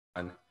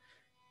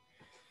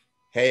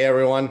Hey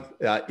everyone,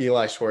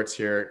 Eli Schwartz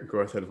here,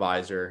 growth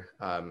advisor,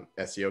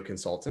 SEO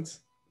consultant.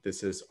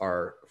 This is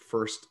our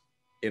first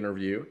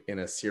interview in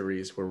a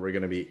series where we're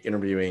going to be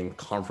interviewing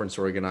conference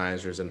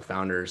organizers and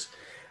founders.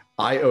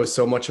 I owe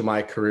so much of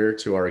my career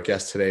to our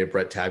guest today,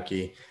 Brett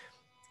Tabke.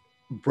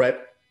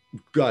 Brett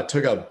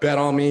took a bet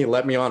on me,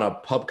 let me on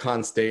a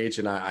Pubcon stage,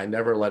 and I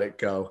never let it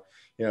go.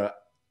 You know,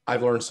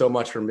 I've learned so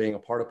much from being a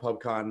part of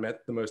Pubcon,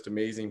 met the most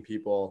amazing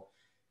people,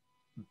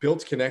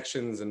 built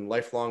connections and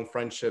lifelong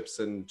friendships,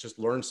 and just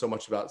learned so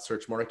much about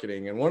search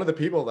marketing. And one of the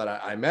people that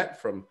I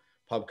met from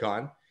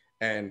Pubcon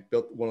and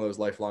built one of those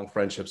lifelong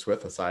friendships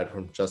with, aside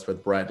from just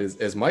with Brett,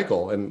 is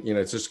Michael. And, you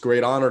know, it's just a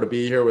great honor to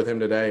be here with him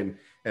today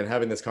and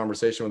having this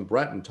conversation with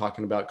Brett and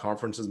talking about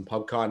conferences and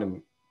Pubcon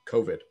and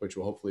COVID, which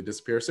will hopefully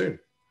disappear soon.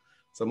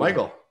 So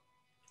Michael.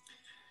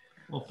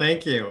 Well,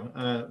 thank you.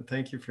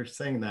 Thank you for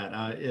saying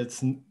that.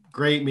 It's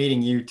great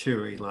meeting you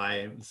too,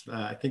 Eli.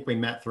 I think we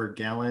met through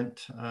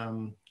Gallant,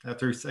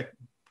 through a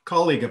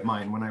colleague of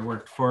mine when I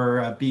worked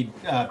for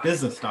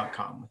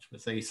business.com, which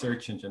was a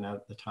search engine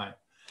at the time.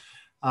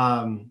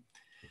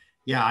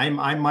 Yeah,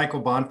 I'm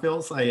Michael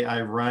Bonfils.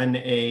 I run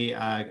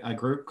a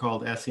group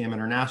called SEM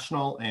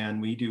International, and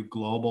we do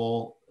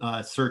global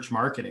search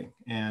marketing,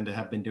 and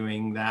have been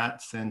doing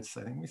that since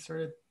I think we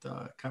started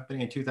the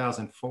company in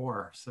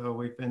 2004. So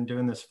we've been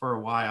doing this for a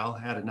while.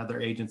 Had another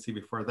agency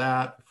before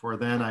that. Before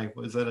then, I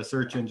was at a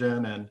search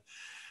engine, and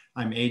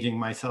I'm aging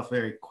myself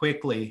very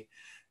quickly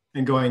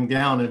and going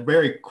down a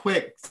very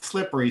quick,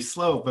 slippery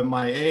slope at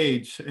my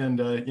age. And,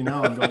 you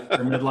know, I'm going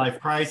through a midlife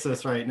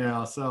crisis right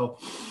now. So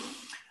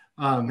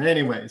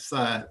anyways,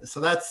 so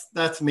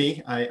that's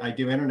me. I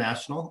do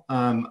international.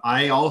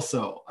 I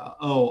also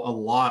owe a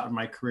lot of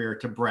my career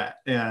to Brett,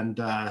 and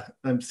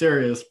I'm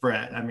serious,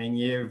 Brett. I mean,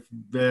 you've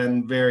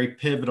been very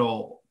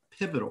pivotal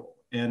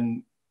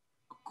and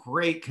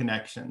great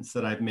connections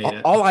that I've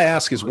made. All I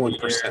ask is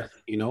 1%,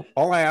 you know,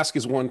 all I ask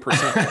is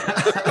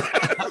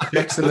 1%.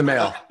 Checks in the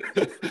mail.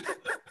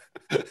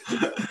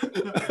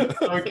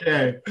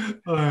 Okay.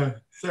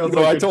 You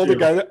know, I told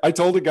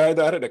a guy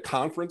that at a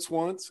conference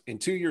once, and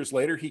 2 years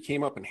later, he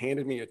came up and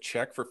handed me a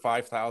check for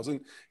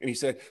 $5,000, and he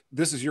said,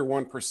 "This is your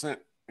 1%."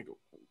 I go,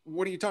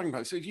 "What are you talking about?"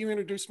 He said, "You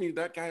introduced me to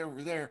that guy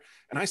over there,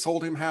 and I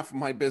sold him half of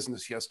my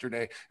business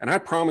yesterday, and I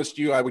promised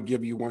you I would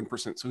give you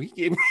 1%." So he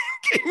gave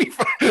me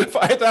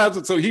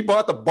 $5,000. So he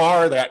bought the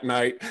bar that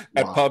night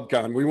at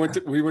Pubcon. We went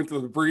to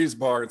the Breeze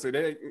Bar and said,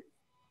 "Hey,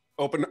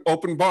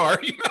 open bar,"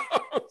 you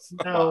know. So,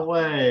 no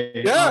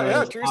way.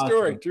 Yeah, true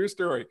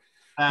story.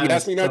 He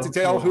asked me not to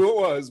tell who it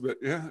was, but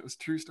yeah, it was a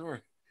true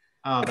story.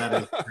 Oh,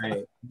 that is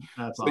great.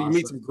 That's so awesome. You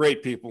meet some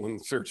great people in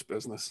the search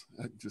business.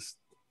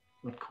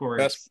 Of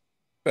course.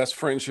 Best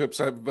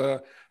friendships I've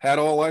had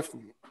all life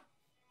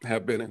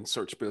have been in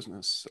search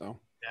business. So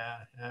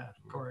yeah,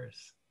 of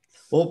course.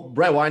 Well,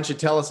 Brett, why don't you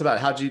tell us about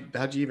how'd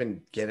you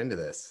even get into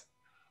this?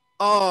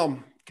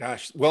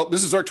 Gosh, well,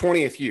 this is our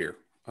 20th year.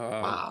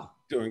 Wow.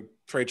 Doing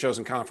trade shows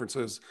and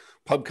conferences.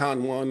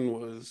 Pubcon 1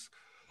 was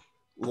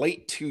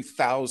late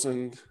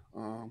 2000.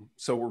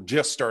 So we're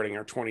just starting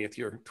our 20th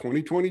year,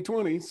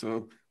 2020.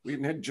 So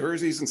we had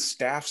jerseys and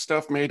staff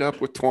stuff made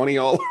up with 20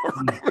 all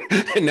over.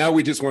 And now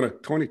we just want to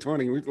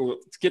 2020.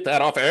 Let's get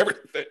that off of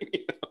everything,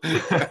 you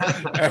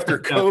know, after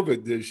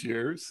COVID this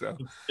year. So,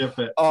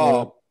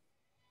 well,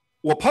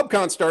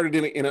 Pubcon started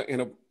in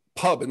a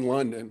pub in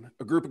London.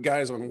 A group of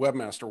guys on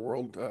Webmaster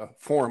World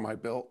forum I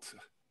built.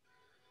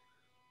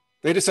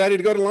 They decided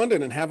to go to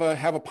London and have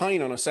a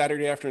pint on a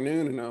Saturday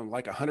afternoon, and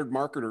like 100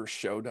 marketers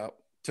showed up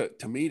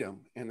to meet them.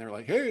 And they're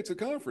like, "Hey, it's a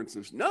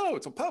conference." No,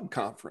 it's a pub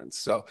conference.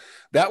 So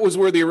that was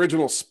where the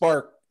original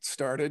spark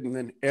started. And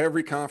then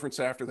every conference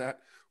after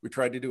that, we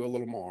tried to do a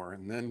little more.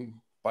 And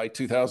then by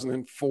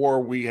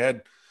 2004, we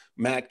had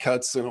Matt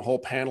Cutts and a whole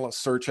panel of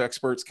search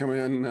experts come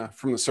in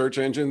from the search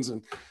engines,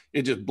 and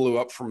it just blew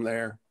up from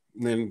there.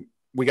 And then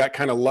we got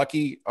kind of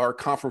lucky. Our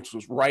conference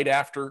was right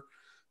after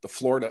the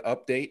Florida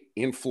update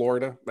in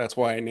Florida. That's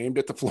why I named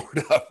it the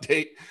Florida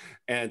update.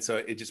 And so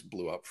it just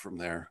blew up from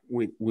there.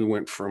 We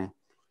went from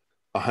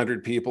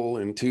 100 people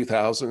in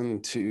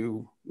 2000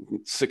 to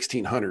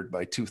 1,600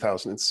 by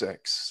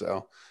 2006.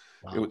 So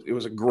wow. It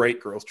was a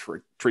great growth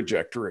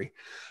trajectory.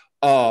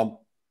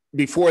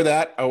 Before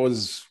that, I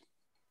was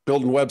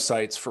building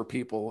websites for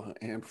people.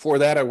 And before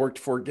that, I worked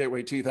for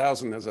Gateway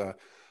 2000 as I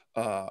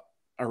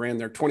ran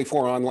their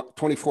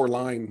 24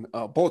 line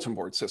bulletin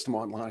board system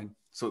online,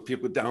 so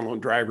people could download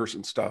drivers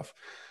and stuff.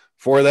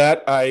 For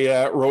that,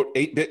 I wrote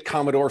 8-bit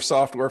Commodore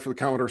software for the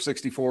Commodore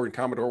 64 and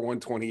Commodore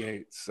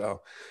 128.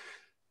 So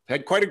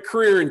had quite a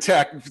career in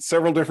tech,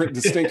 several different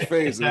distinct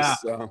phases.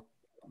 Yeah.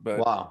 But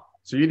wow.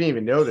 So you didn't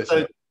even know this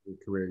in your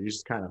career. You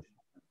just kind of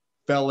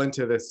fell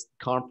into this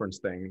conference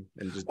thing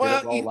and just did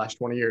it all the last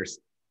 20 years.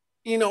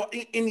 You know,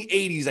 in the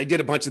 80s, I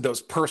did a bunch of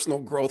those personal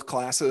growth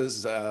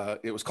classes.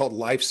 It was called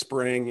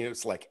LifeSpring. It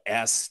was like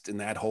EST and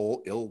that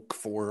whole ilk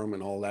forum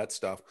and all that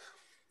stuff.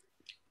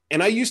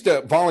 And I used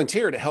to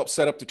volunteer to help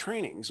set up the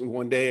trainings. And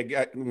one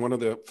day, one of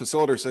the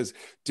facilitators says,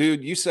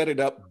 "Dude, you set it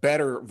up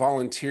better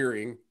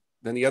volunteering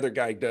than the other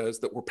guy does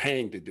that we're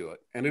paying to do it.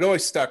 And it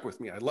always stuck with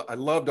me. I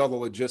loved all the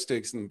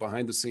logistics and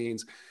behind the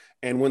scenes.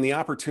 And when the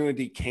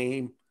opportunity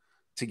came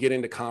to get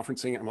into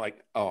conferencing, I'm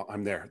like, oh,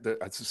 I'm there.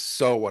 That's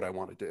so what I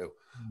want to do.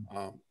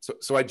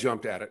 So I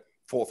jumped at it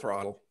full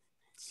throttle.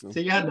 So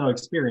you had no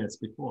experience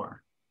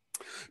before?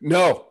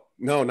 No,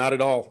 not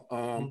at all.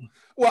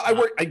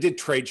 Well, I did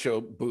trade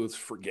show booths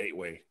for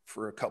Gateway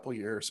for a couple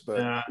years,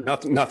 but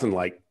nothing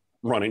like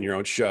running your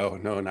own show.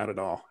 No, not at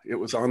all. It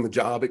was on the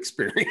job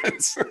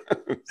experience.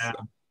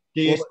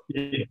 Yeah.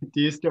 Do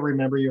you still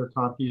remember your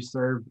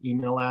CompuServe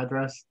email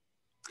address?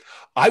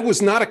 I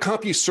was not a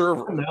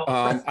CompuServe. Oh,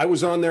 no. I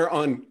was on there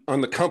on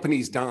the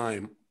company's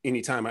dime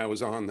anytime I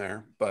was on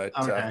there, but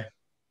okay.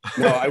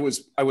 no, I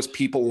was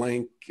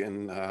PeopleLink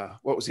and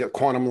what was the other,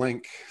 Quantum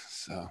Link.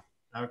 So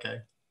okay.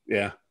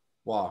 Yeah.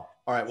 Wow.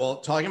 All right. Well,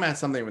 talking about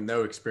something with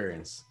no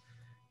experience,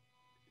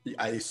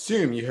 I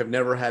assume you have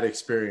never had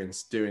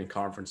experience doing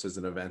conferences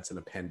and events in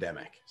a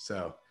pandemic.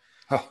 So,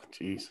 oh,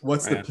 geez,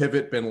 what's the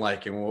pivot been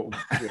like? And what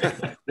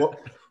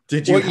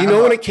did you? Well, you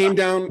know, when it came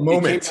down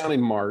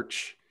in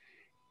March,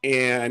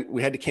 and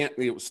we had to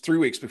cancel. It was 3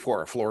 weeks before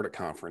our Florida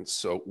conference,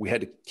 so we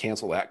had to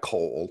cancel that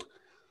cold.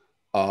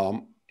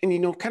 And you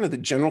know, kind of the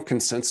general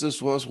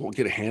consensus was we'll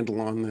get a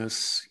handle on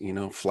this. You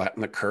know,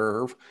 flatten the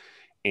curve.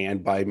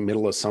 And by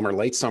middle of summer,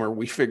 late summer,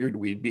 we figured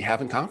we'd be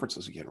having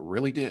conferences again. It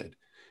really did.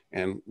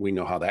 And we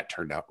know how that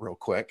turned out real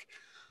quick.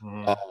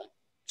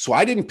 So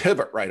I didn't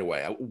pivot right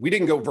away. We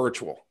didn't go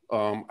virtual.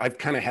 I've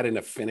kind of had an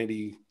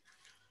affinity,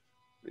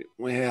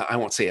 well, I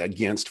won't say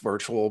against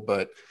virtual,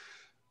 but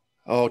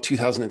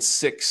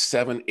 2006,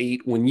 7,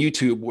 8, when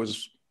YouTube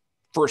was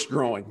first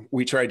growing,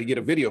 we tried to get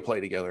a video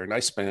play together, and I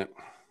spent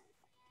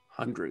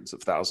hundreds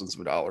of thousands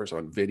of dollars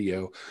on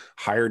video,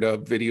 hired a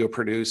video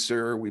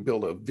producer. We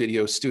built a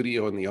video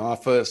studio in the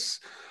office,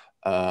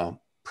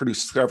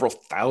 produced several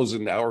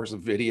thousand hours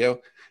of video,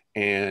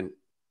 and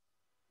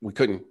we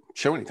couldn't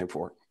show anything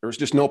for it. There was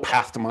just no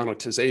path to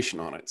monetization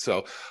on it.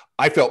 So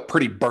I felt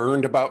pretty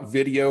burned about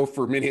video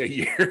for many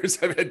years.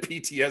 I've had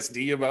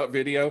PTSD about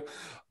video.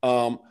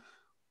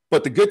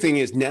 But the good thing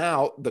is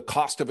now the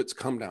cost of it's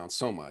come down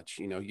so much.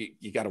 You know,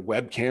 you got a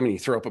webcam and you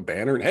throw up a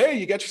banner and hey,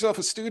 you got yourself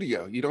a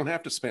studio. You don't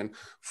have to spend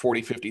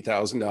 $40,000,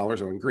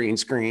 $50,000 on green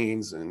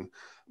screens and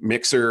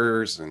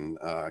mixers and,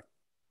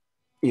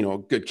 you know, a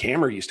good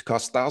camera used to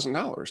cost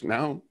 $1,000.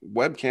 Now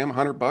webcam,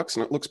 $100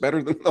 and it looks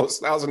better than those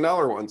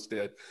 $1,000 ones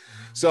did.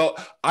 So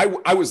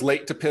I was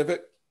late to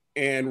pivot,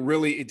 and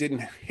really it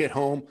didn't hit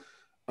home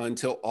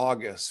until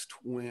August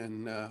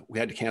when we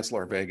had to cancel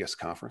our Vegas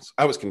conference.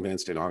 I was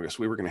convinced in August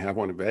we were going to have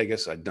one in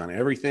Vegas. I'd done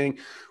everything.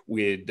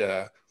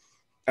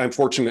 I'm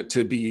fortunate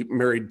to be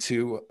married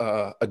to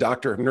a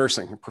doctor of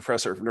nursing, a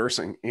professor of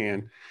nursing.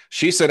 And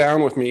she sat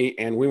down with me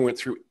and we went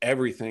through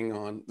everything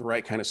on the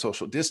right kind of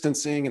social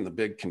distancing in the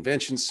big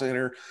convention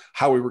center,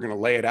 how we were going to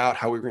lay it out,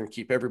 how we were going to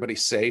keep everybody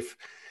safe.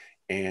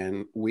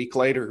 And a week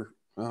later,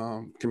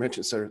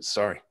 convention center,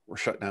 sorry, we're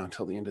shut down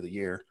until the end of the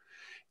year.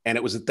 And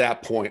it was at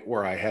that point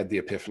where I had the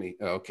epiphany.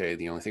 Okay,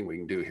 the only thing we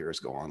can do here is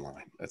go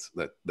online. That's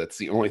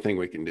the only thing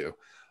we can do.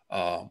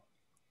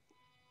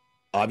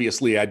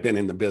 Obviously, I'd been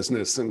in the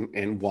business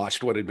and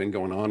watched what had been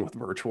going on with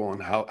virtual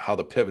and how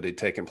the pivot had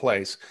taken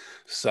place.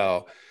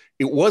 So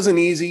it wasn't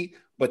easy,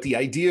 but the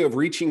idea of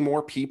reaching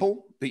more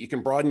people that you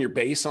can broaden your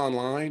base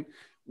online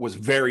was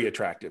very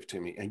attractive to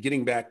me. And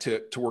getting back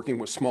to working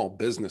with small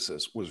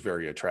businesses was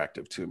very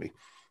attractive to me.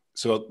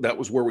 So that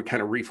was where we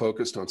kind of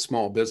refocused on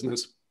small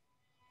business,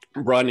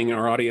 broadening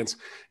our audience.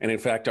 And in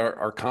fact,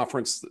 our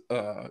conference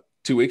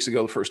 2 weeks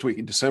ago, the first week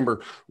in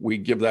December, we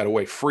give that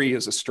away free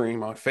as a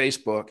stream on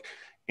Facebook.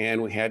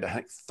 And we had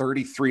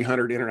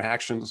 3,300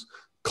 interactions,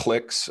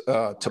 clicks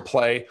to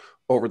play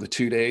over the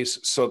 2 days.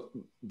 So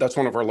that's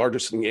one of our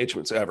largest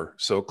engagements ever.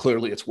 So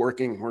clearly it's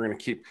working. We're going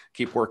to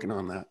keep working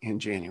on that in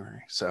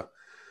January. So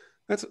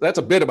that's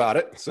a bit about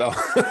it. So,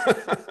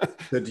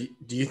 so do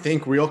you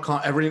think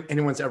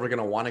anyone's ever going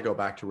to want to go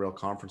back to real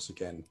conference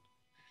again?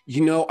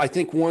 You know, I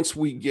think once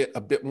we get a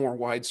bit more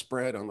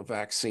widespread on the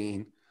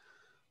vaccine,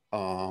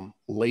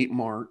 late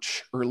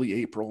March, early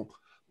April,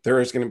 there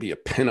is going to be a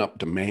pin-up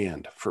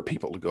demand for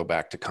people to go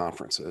back to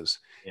conferences.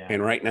 Yeah.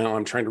 And right now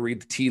I'm trying to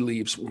read the tea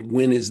leaves.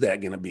 When is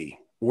that going to be?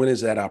 When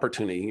is that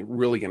opportunity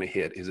really going to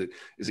hit? Is it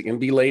going to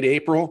be late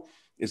April?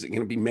 Is it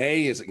going to be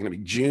May? Is it going to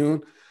be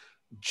June?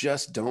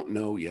 Just don't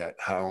know yet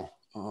how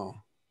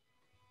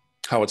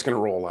it's going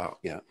to roll out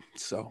yet.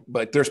 So,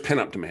 but there's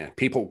pent-up demand.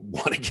 People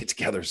want to get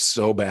together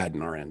so bad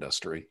in our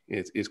industry.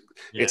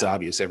 It's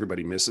obvious.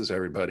 Everybody misses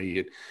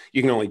everybody.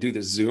 You can only do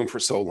this Zoom for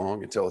so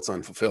long until it's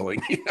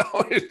unfulfilling. You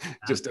know, it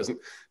just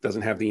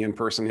doesn't have the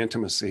in-person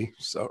intimacy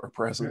or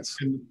presence.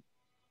 And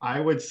I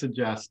would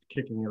suggest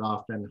kicking it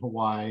off in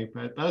Hawaii,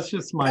 but that's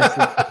just my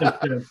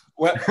suggestion.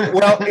 well,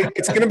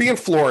 it's going to be in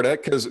Florida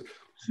because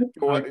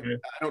okay.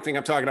 I don't think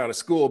I'm talking out of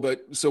school,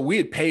 but so we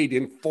had paid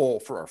in full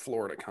for our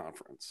Florida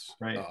conference,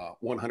 right?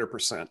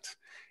 100%.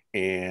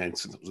 And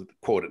since it was,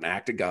 quote, an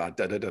act of God,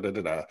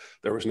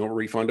 there was no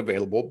refund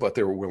available, but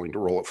they were willing to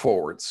roll it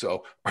forward.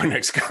 So our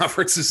next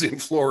conference is in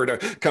Florida,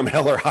 come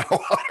hell or high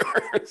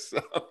water.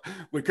 So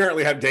we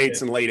currently have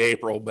dates in late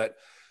April, but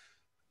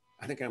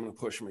I think I'm going to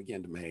push them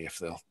again to May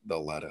if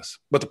they'll let us.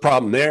 But the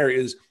problem there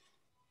is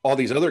all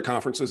these other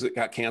conferences that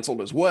got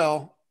canceled as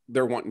well,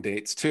 they're wanting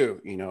dates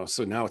too, you know.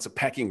 So now it's a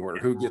pecking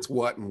order, who gets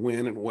what and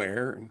when and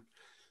where. And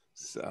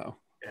so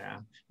yeah.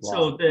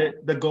 Wow. So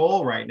the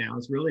goal right now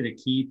is really to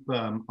keep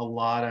a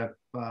lot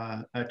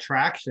of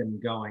attraction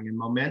going and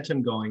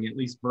momentum going, at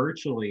least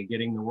virtually,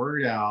 getting the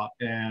word out.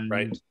 And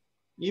right.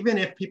 even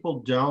if people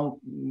don't,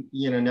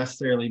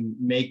 necessarily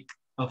make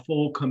a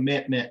full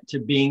commitment to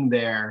being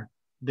there,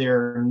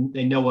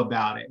 they know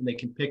about it and they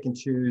can pick and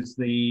choose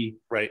the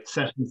right.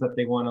 sessions that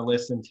they want to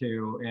listen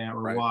to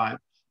or right. watch.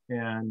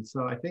 And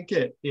so I think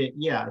I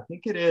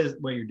think it is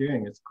what you're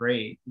doing. It's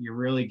great. You're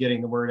really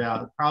getting the word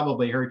out. It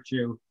probably hurts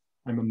you.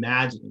 I'm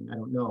imagining, I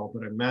don't know,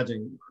 but I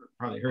imagine it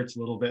probably hurts a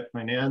little bit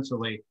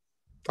financially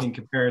in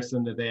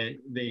comparison to the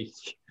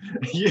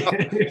yeah.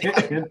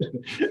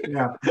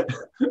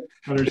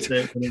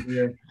 Understatement of the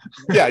year.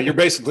 Yeah, you're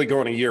basically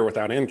going a year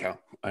without income.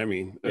 I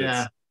mean,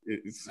 yeah.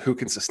 It's, who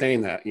can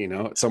sustain that? You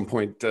know, at some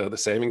point the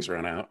savings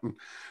run out. And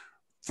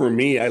for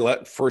me,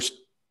 first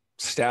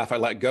staff I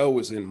let go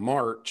was in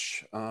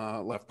March.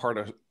 Left part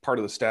of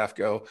the staff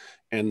go,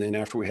 and then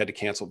after we had to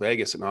cancel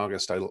Vegas in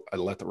August, I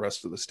let the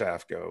rest of the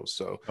staff go.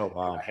 So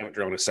wow. I haven't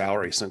drawn a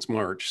salary since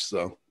March.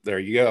 So there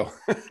you go.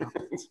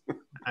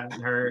 That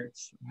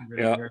hurts.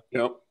 Really yeah. hurts.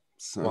 Yep.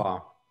 So.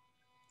 Wow.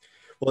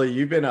 Well,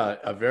 you've been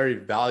a very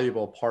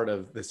valuable part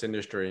of this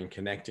industry and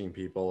connecting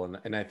people.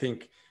 And I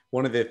think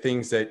one of the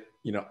things that,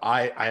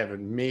 I have an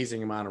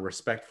amazing amount of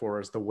respect for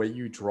is the way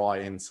you draw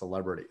in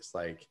celebrities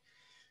like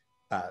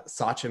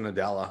Satya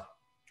Nadella.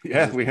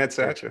 Yeah, we had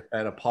Satya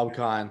at a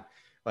Pubcon.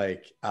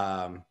 Like,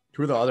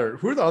 who are the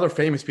other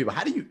famous people?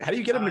 How do you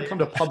get them to come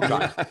to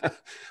Pubcon?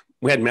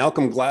 We had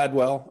Malcolm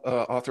Gladwell,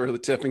 author of The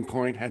Tipping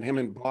Point, had him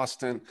in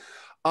Boston.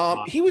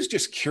 He was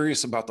just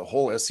curious about the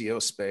whole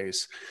SEO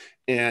space.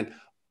 And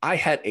I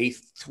had a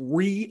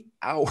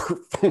 3-hour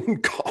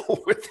phone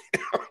call with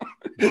him. Wow.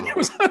 It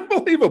was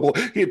unbelievable.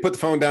 He'd put the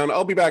phone down.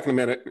 I'll be back in a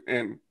minute.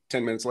 And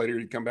 10 minutes later,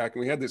 he'd come back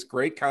and we had this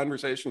great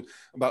conversation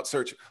about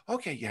search.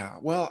 Okay, yeah,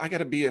 well, I got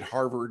to be at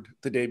Harvard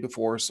the day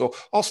before, so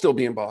I'll still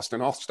be in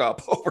Boston. I'll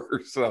stop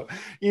over. So,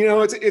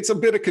 it's a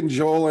bit of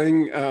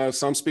cajoling.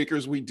 Some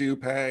speakers we do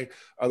pay.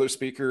 Other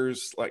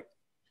speakers like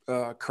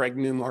Craig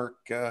Newmark,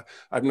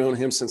 I've known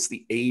him since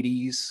the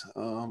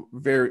 80s.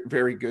 Very,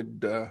 very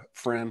good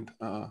friend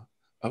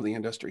of the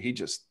industry. He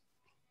just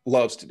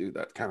loves to do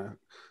that kind of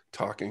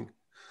talking.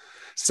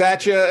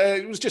 Satya,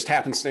 it was just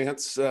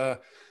happenstance. That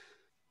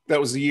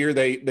was the year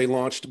they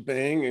launched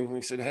Bing, and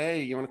we said,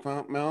 "Hey, you want to come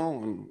out, Mel?"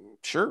 And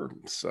sure.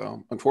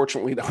 So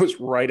unfortunately, that was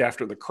right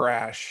after the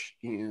crash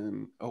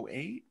in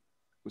 2008.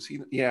 Was he?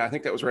 Yeah, I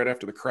think that was right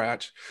after the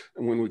crash,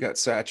 and when we got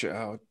Satya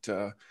out.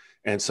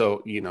 And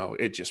so,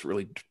 it just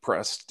really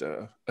depressed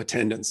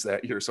attendance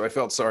that year. So I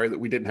felt sorry that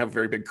we didn't have a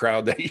very big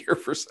crowd that year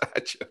for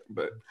Satya.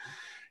 But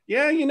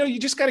yeah, you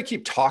just got to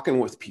keep talking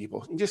with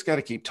people. You just got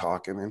to keep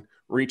talking and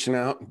reaching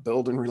out and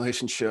building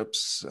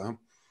relationships.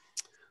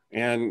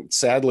 And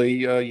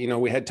sadly,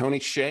 we had Tony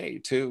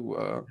Hsieh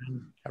too.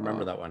 I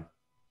remember that one.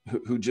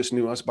 Who just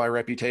knew us by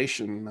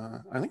reputation.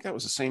 I think that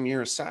was the same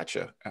year as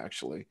Satya,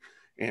 actually.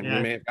 And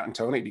we may have gotten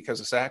Tony because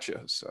of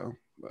Satya. So,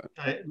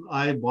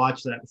 I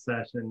watched that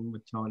session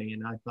with Tony,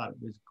 and I thought it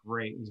was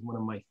great. It was one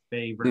of my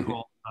favorite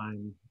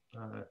all-time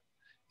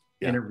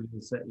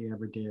interviews that you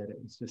ever did. It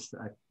was just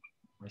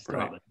I still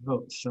have a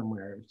note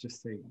somewhere. It was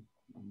just a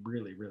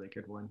really, really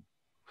good one.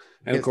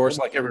 And of course,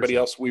 like everybody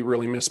else, we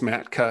really miss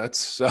Matt Cutts.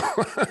 So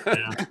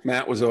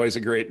Matt was always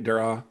a great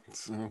draw.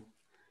 So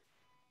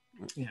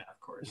yeah, of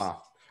course.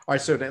 Wow. All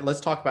right, so let's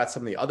talk about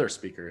some of the other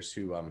speakers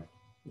who,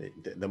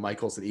 the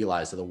Michaels and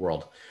Eli's of the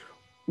world.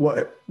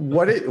 What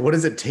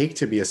does it take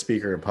to be a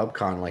speaker at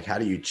Pubcon? Like, how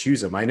do you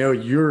choose them? I know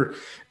you're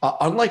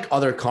unlike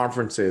other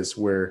conferences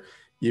where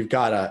you've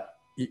got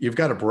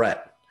a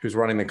Brett who's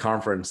running the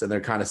conference and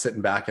they're kind of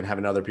sitting back and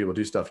having other people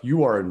do stuff.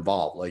 You are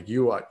involved. Like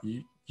you're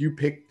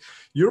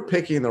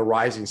picking the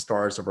rising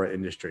stars of our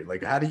industry.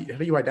 Like, how do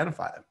you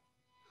identify them?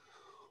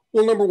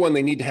 Well, number one,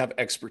 they need to have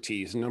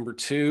expertise. Number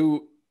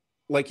two,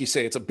 like you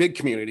say, it's a big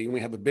community and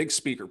we have a big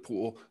speaker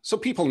pool. So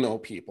people know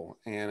people.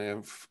 And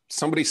if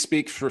somebody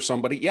speaks for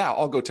somebody, yeah,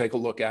 I'll go take a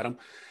look at them.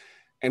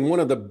 And one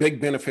of the big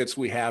benefits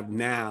we have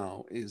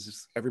now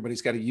is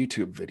everybody's got a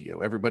YouTube video.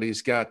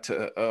 Everybody's got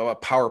a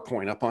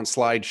PowerPoint up on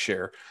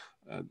SlideShare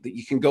that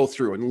you can go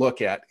through and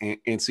look at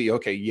and see,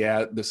 okay,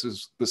 yeah, this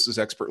is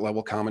expert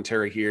level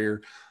commentary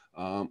here.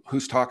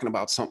 Who's talking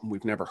about something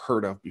we've never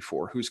heard of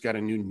before? Who's got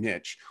a new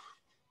niche?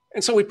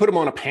 And so we put them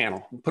on a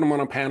panel. We put them on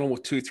a panel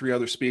with 2-3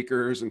 other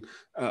speakers, and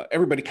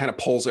everybody kind of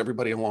pulls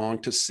everybody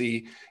along to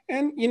see.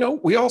 And,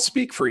 we all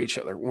speak for each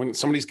other. When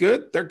somebody's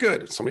good, they're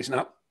good. If somebody's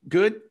not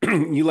good,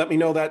 you let me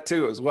know that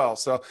too as well.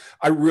 So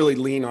I really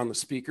lean on the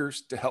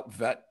speakers to help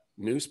vet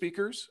new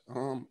speakers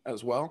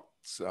as well.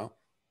 So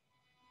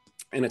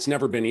And it's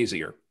never been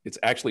easier. It's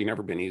actually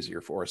never been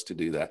easier for us to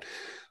do that.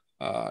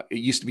 It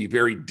used to be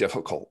very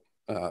difficult,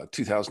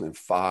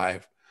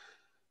 2005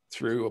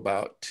 through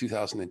about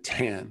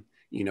 2010.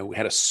 You know, we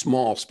had a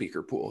small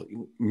speaker pool.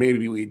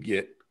 Maybe we'd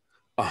get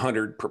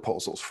 100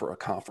 proposals for a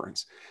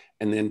conference.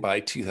 And then by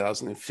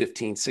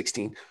 2015,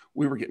 16,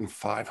 we were getting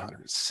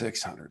 500,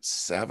 600,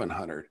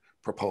 700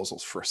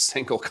 proposals for a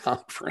single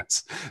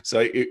conference.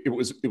 So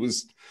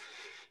it's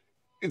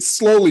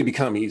slowly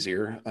become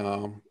easier.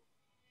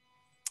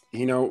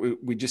 You know,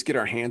 we just get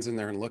our hands in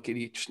there and look at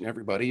each and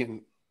everybody.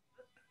 And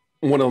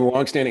one of the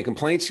longstanding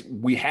complaints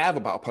we have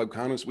about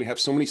Pubcon is we have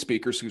so many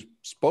speakers who've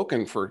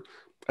spoken for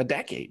a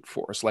decade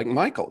for us, like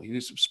Michael.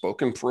 He's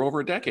spoken for over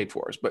a decade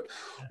for us. But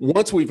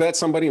once we vet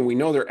somebody and we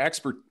know they're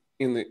expert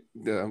in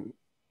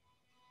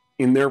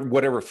in their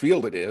whatever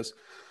field it is,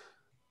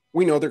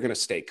 we know they're going to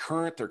stay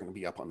current. They're going to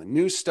be up on the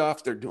new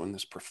stuff. They're doing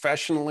this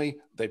professionally.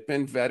 They've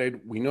been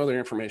vetted. We know their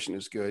information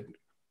is good.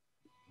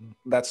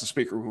 That's the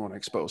speaker we want to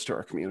expose to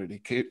our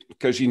community,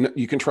 because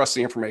you can trust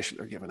the information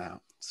they're giving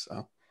out.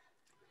 So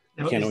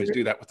you can't always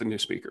do that with the new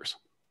speakers.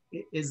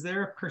 Is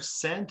there a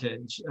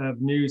percentage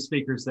of new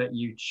speakers that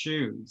you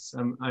choose?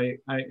 I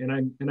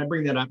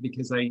bring that up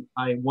because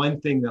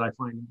one thing that I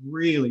find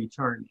really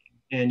charming,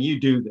 and you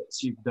do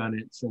this, you've done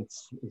it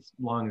since as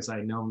long as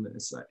I've known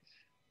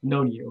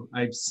you.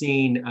 I've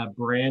seen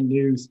brand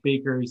new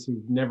speakers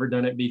who've never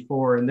done it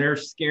before, and they're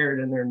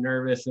scared and they're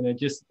nervous, and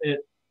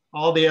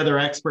all the other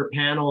expert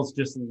panels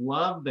just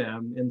love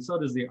them. And so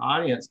does the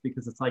audience,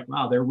 because it's like,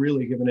 wow, they're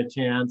really given a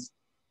chance.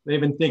 They've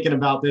been thinking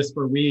about this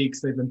for weeks.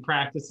 They've been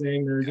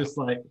practicing. They're just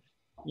like,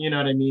 you know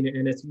what I mean?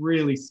 And it's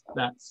really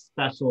that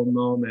special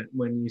moment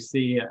when you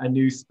see a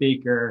new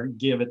speaker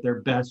give it their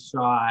best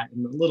shot,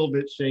 and a little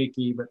bit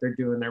shaky, but they're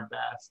doing their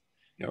best.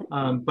 Yep.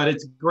 But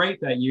it's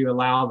great that you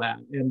allow that.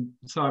 And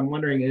so I'm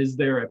wondering, is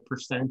there a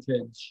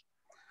percentage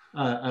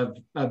of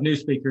new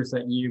speakers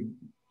that you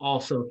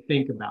also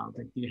think about?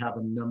 Like, do you have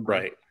a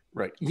number?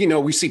 Right. You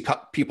know, we see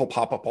people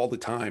pop up all the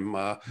time,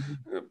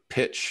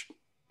 pitch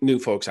new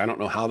folks. I don't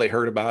know how they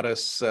heard about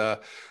us,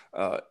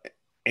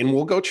 and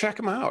we'll go check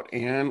them out,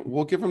 and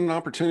we'll give them an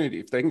opportunity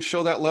if they can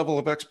show that level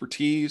of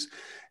expertise.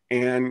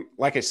 And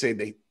like I say,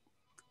 they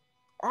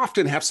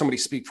often have somebody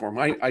speak for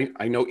them.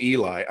 I know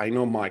Eli, I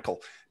know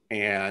Michael,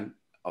 and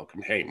I'll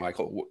come, hey,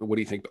 Michael, what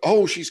do you think?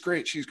 Oh, she's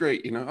great.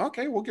 You know,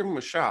 okay, we'll give them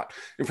a shot.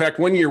 In fact,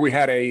 one year we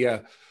had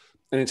an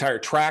entire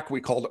track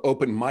we called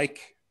open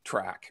mic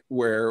track,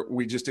 where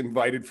we just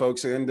invited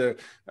folks in to,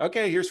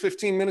 okay, here's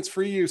 15 minutes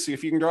for you. See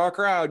if you can draw a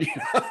crowd, you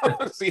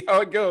know, see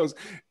how it goes.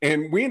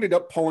 And we ended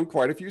up pulling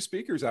quite a few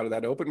speakers out of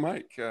that open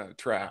mic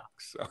track.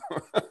 So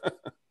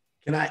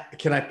Can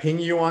I ping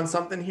you on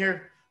something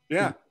here?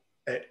 Yeah.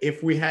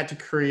 If we had to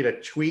create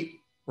a tweet,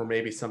 or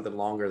maybe something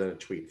longer than a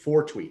tweet,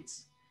 4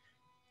 tweets,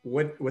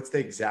 what's the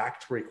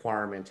exact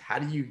requirement? How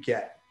do you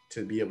get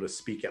to be able to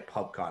speak at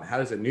Pubcon? How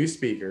does a new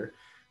speaker,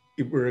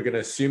 we're going to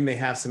assume they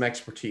have some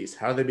expertise,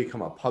 how do they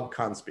become a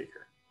Pubcon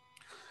speaker?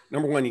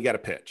 Number one, you got to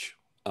pitch.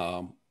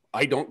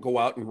 I don't go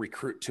out and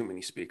recruit too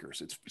many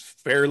speakers. It's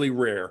fairly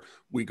rare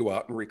we go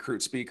out and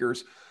recruit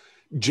speakers.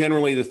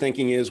 Generally, the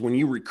thinking is when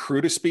you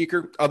recruit a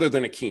speaker, other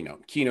than a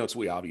keynotes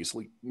we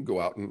obviously go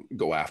out and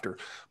go after.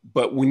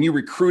 But when you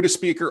recruit a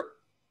speaker,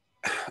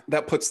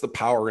 that puts the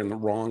power in the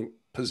wrong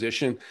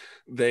position.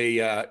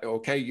 They,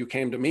 okay, you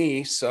came to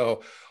me.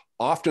 So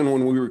often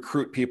when we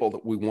recruit people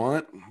that we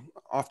want,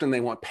 often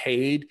they want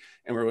paid,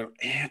 and we're going,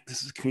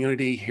 this is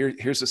community.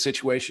 Here's the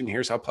situation.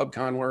 Here's how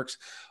Pubcon works.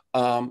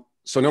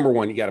 So number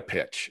one, you got to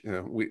pitch.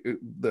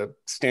 The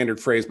standard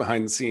phrase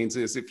behind the scenes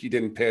is, if you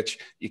didn't pitch,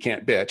 you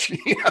can't bitch.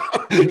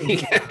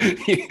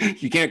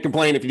 You can't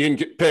complain if you didn't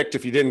get picked,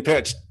 if you didn't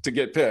pitch to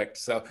get picked.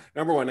 So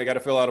number one, they got to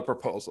fill out a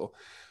proposal.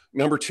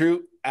 Number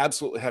two,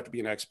 absolutely have to be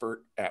an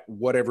expert at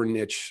whatever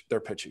niche they're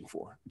pitching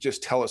for.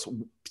 Just tell us,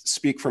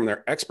 speak from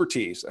their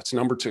expertise. That's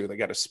number two. They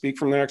got to speak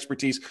from their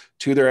expertise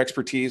to their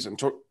expertise,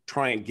 and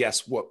try and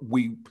guess what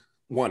we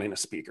want in a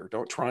speaker.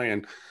 Don't try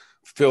and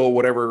fill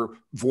whatever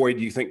void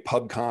you think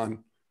Pubcon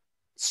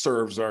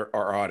serves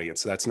our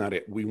audience. That's not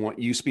it. We want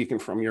you speaking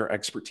from your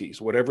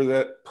expertise. Whatever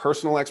that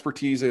personal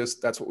expertise is,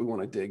 that's what we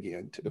want to dig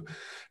into.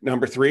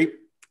 Number three,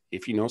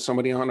 if you know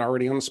somebody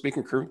already on the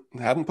speaking crew,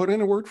 have them put in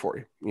a word for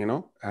you, you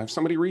know, have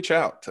somebody reach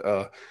out.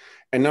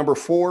 And number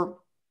four,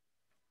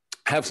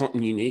 have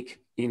something unique.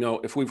 You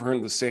know, if we've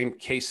heard the same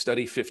case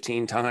study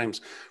 15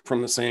 times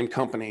from the same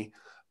company,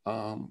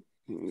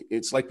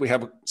 it's like we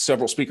have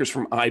several speakers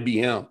from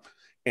IBM,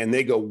 and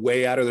they go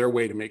way out of their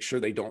way to make sure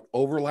they don't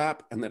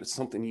overlap, and that it's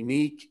something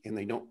unique, and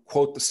they don't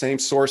quote the same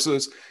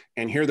sources.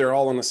 And here they're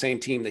all on the same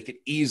team. They could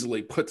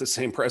easily put the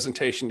same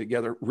presentation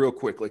together real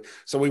quickly.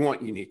 So we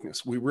want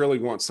uniqueness. We really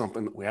want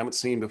something that we haven't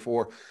seen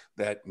before,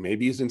 that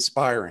maybe is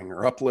inspiring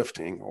or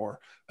uplifting, or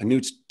a new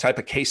type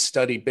of case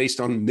study based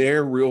on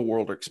their real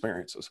world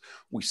experiences.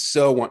 We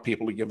so want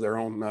people to give their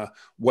own,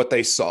 what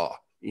they saw.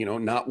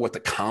 not what the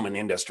common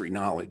industry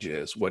knowledge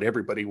is, what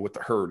everybody with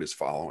the herd is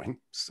following.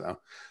 So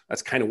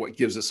that's kind of what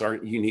gives us our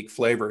unique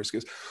flavors,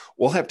 because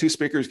we'll have two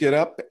speakers get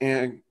up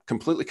and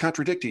completely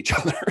contradict each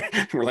other.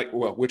 And we're like,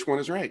 well, which one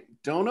is right?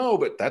 Don't know,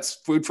 but that's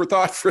food for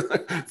thought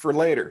for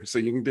later. So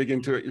you can dig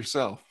into it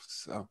yourself.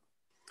 So.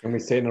 And we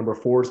say number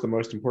 4 is the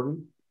most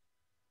important?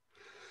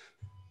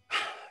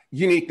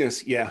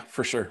 Uniqueness. Yeah,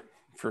 for sure.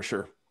 For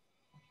sure.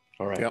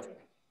 All right.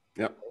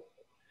 Yep.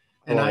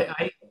 And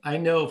I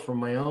know from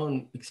my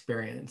own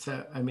experience,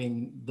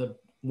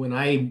 when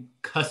I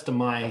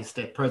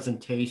customized a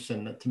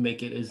presentation to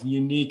make it as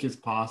unique as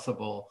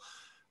possible,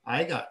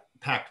 I got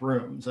packed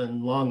rooms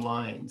and long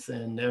lines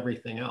and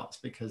everything else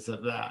because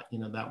of that.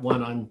 That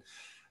one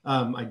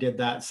on, I did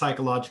that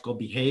psychological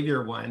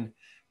behavior one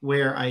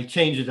where I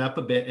changed it up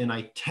a bit and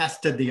I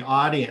tested the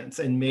audience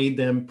and made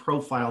them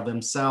profile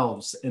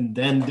themselves and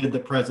then did the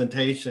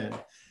presentation.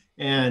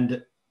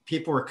 And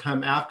people were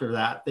come after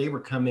that. They were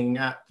coming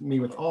at me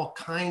with all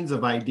kinds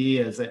of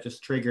ideas that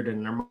just triggered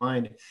in their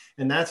mind.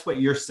 And that's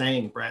what you're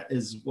saying, Brett,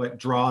 is what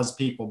draws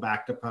people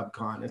back to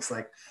Pubcon. It's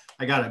like,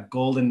 I got a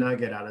golden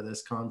nugget out of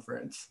this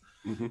conference.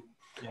 Mm-hmm.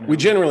 We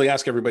generally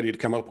ask everybody to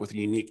come up with a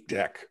unique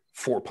deck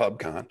for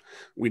Pubcon.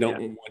 We don't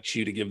want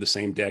you to give the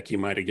same deck you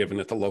might have given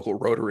at the local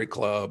Rotary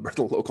Club or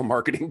the local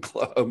marketing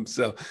club.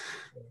 So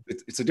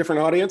it's a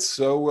different audience.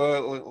 So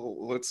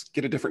let's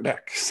get a different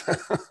deck.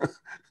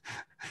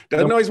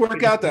 Doesn't always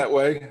work out that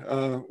way.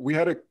 We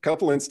had a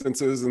couple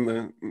instances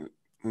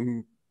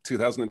in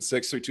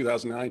 2006 through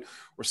 2009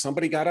 where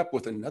somebody got up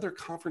with another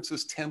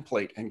conference's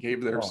template and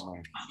gave their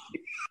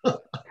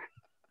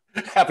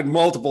happened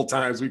multiple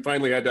times. We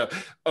finally had to,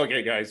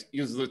 okay, guys,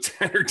 use the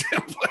standard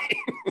template.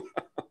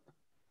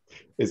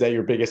 Is that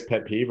your biggest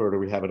pet peeve, or do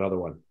we have another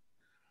one?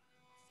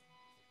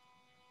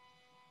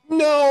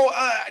 No,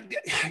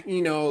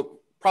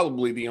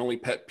 probably the only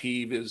pet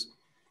peeve is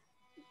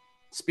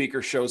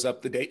speaker shows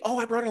up the day. Oh,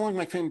 I brought along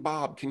my friend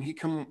Bob. Can he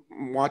come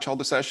watch all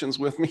the sessions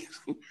with me?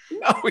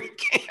 No, he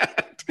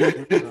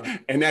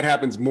can't. And that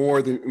happens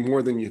more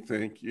than you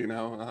think.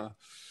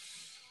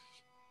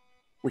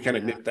 We kind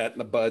of nipped that in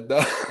the bud,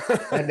 though.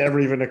 That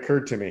never even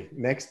occurred to me.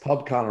 Next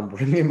Pubcon, I'm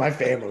bringing my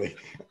family.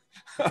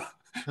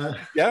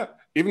 Yeah,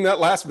 even that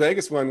Las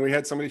Vegas one, we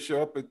had somebody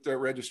show up at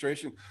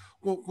registration.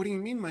 Well, what do you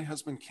mean my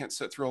husband can't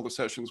sit through all the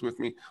sessions with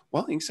me?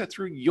 Well, he can sit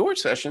through your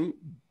session,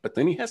 but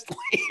then he has to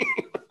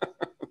leave.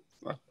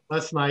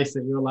 That's nice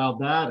that you allowed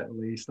that at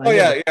least.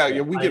 Yeah.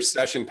 We give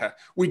session pass.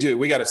 We do.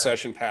 We got a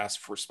session pass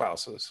for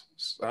spouses.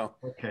 So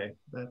okay,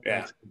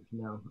 that's good to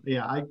know.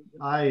 Yeah,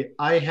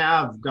 I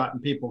have gotten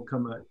people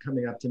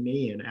coming up to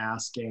me and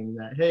asking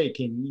that, hey,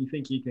 can you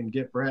think you can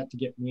get Brett to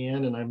get me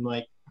in? And I'm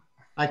like,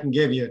 I can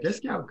give you a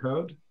discount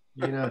code,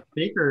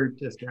 speaker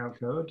discount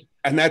code.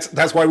 And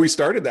that's why we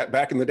started that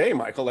back in the day,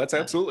 Michael. That's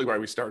absolutely why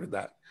we started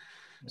that.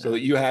 So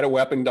that you had a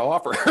weapon to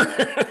offer.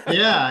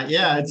 Yeah,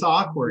 it's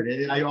awkward.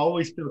 I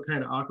always feel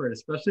kind of awkward,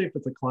 especially if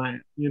it's a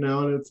client,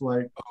 and it's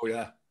like, oh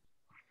yeah.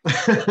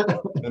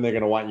 And they're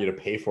going to want you to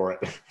pay for it.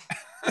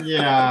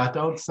 Yeah,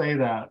 don't say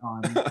that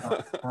on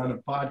a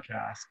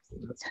podcast.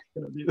 That's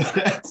going to be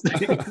the next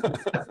thing.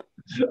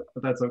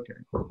 But that's okay.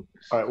 All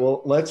right,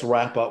 well, let's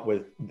wrap up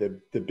with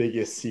the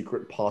biggest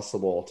secret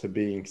possible to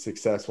being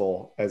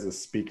successful as a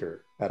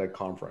speaker at a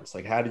conference.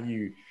 Like,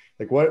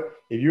 what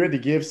if you had to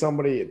give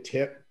somebody a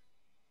tip?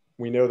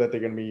 We know that they're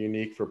going to be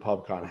unique for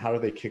Pubcon. How do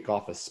they kick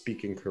off a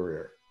speaking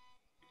career?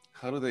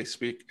 How do they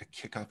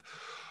kick off?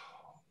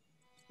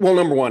 Well,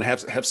 number one,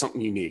 have something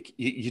unique.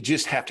 You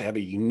just have to have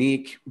a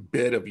unique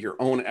bit of your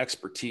own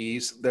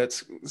expertise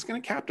that's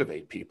going to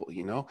captivate people.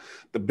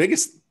 The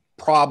biggest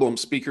problem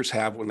speakers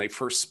have when they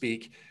first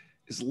speak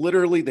is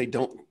literally they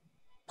don't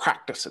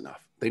practice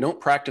enough. They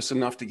don't practice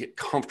enough to get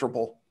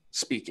comfortable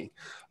speaking.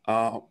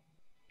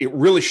 It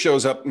really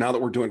shows up now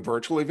that we're doing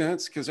virtual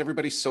events because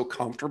everybody's so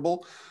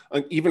comfortable.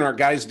 Even our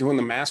guys doing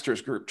the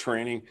master's group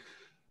training,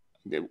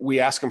 we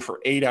ask them for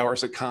 8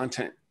 hours of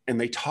content and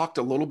they talked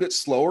a little bit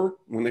slower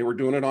when they were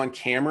doing it on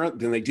camera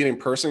than they did in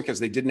person because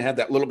they didn't have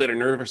that little bit of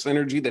nervous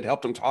energy that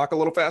helped them talk a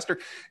little faster.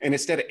 And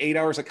instead of 8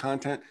 hours of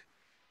content,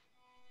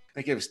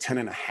 they gave us 10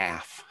 and a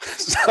half.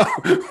 So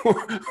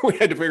we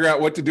had to figure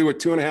out what to do with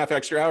 2.5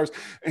 extra hours.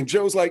 And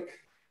Joe's like,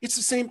 it's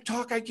the same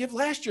talk I give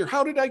last year.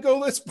 How did I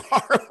go this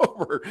far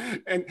over?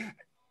 And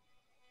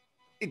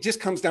it just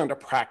comes down to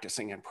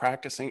practicing and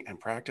practicing and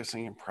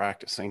practicing and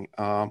practicing.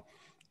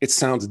 It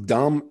sounds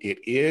dumb. It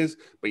is,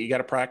 but you got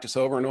to practice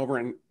over and over.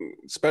 And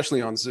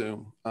especially on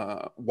Zoom,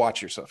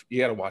 watch yourself. You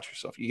got to watch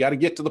yourself. You got to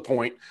get to the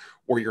point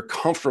where you're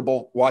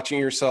comfortable watching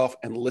yourself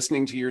and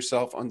listening to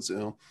yourself on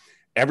Zoom.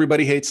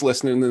 Everybody hates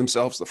listening to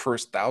themselves the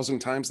first 1,000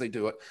 times they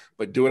do it,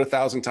 but do it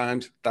 1,000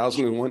 times,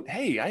 1,001.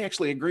 Hey, I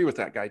actually agree with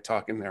that guy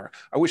talking there.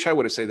 I wish I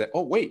would have said that.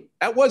 Oh, wait,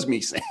 that was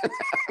me saying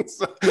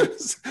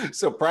that.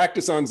 So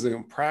practice on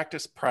Zoom,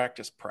 practice.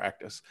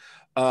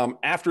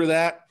 After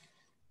that,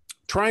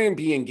 try and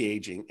be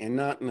engaging and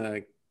not in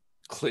a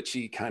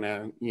glitchy kind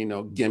of,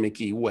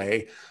 gimmicky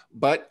way,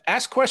 but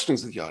ask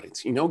questions of the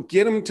audience,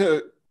 get them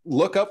to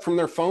look up from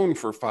their phone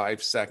for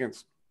 5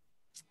 seconds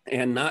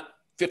and not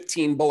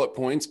 15 bullet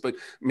points, but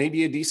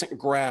maybe a decent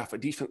graph, a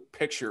decent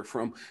picture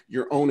from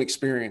your own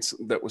experience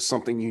that was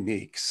something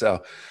unique.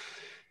 So,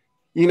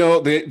 you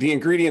know, the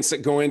ingredients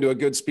that go into a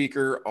good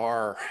speaker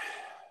are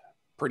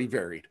pretty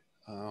varied.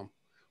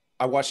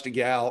 I watched a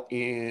gal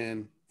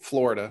in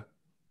Florida,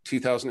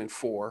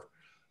 2004.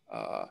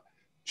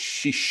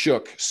 She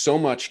shook so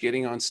much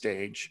getting on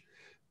stage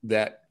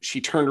that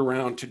she turned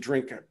around to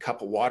drink a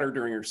cup of water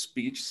during her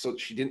speech so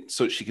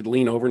she could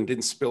lean over and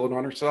didn't spill it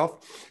on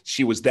herself.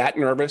 She was that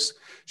nervous.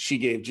 She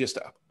gave just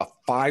a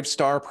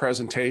 5-star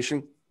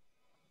presentation,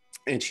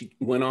 and she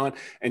went on,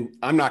 and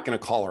I'm not going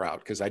to call her out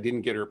because I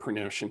didn't get her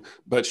permission,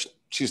 but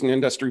she's an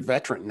industry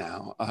veteran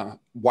now,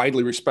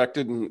 widely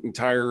respected in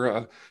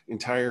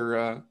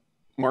entire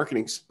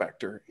marketing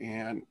sector,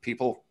 and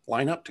people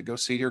line up to go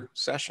see your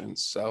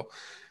sessions. So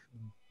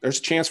there's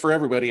a chance for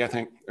everybody. I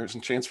think there's a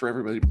chance for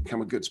everybody to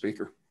become a good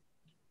speaker.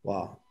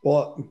 Wow.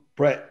 Well,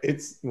 Brett,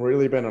 it's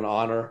really been an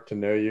honor to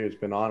know you. It's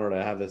been an honor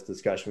to have this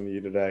discussion with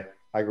you today.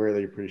 I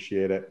greatly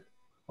appreciate it.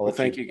 Well,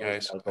 thank you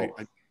guys.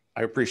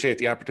 I appreciate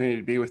the opportunity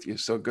to be with you.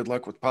 So good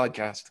luck with the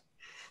podcast.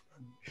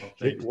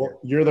 Well,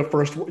 you're the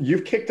first.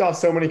 You've kicked off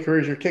so many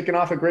careers. You're kicking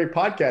off a great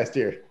podcast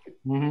here.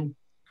 Mm-hmm.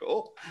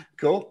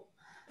 Cool.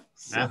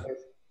 Yeah.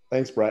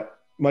 Thanks, Brett.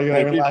 Michael,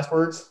 any last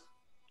words?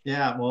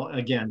 Yeah. Well,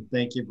 again,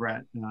 thank you,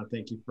 Brett.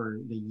 Thank you for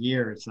the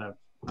years of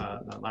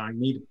allowing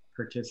me to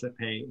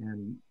participate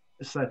in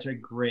such a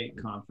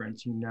great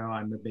conference. You know,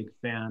 I'm a big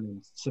fan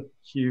and a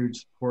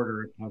huge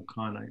supporter of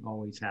Pubcon. I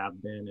always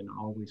have been and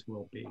always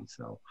will be.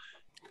 So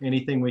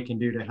anything we can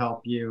do to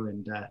help you,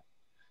 and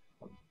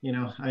you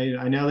know,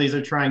 I know these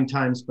are trying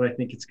times, but I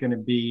think it's going to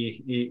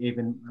be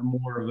even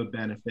more of a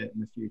benefit in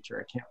the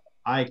future.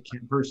 I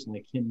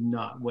personally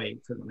cannot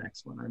wait for the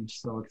next one. I'm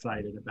so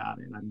excited about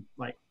it. I'm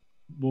like,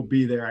 we'll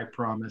be there, I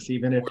promise.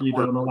 Even if you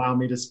don't allow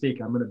me to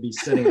speak, I'm going to be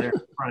sitting there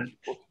in front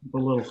with a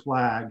little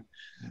flag.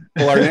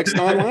 Well, our next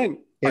online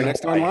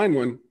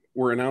one,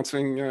 we're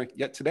announcing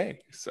yet today.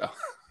 So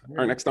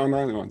our next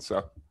online one.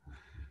 So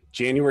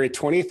January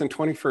 20th and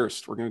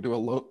 21st, we're going to do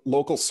a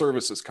local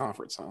services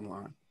conference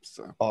online.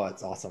 So. Oh,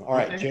 that's awesome. All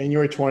right.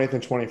 January 20th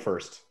and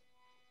 21st.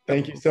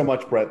 Thank you so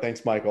much, Brett.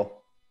 Thanks,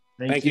 Michael.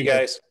 Thank you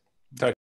guys.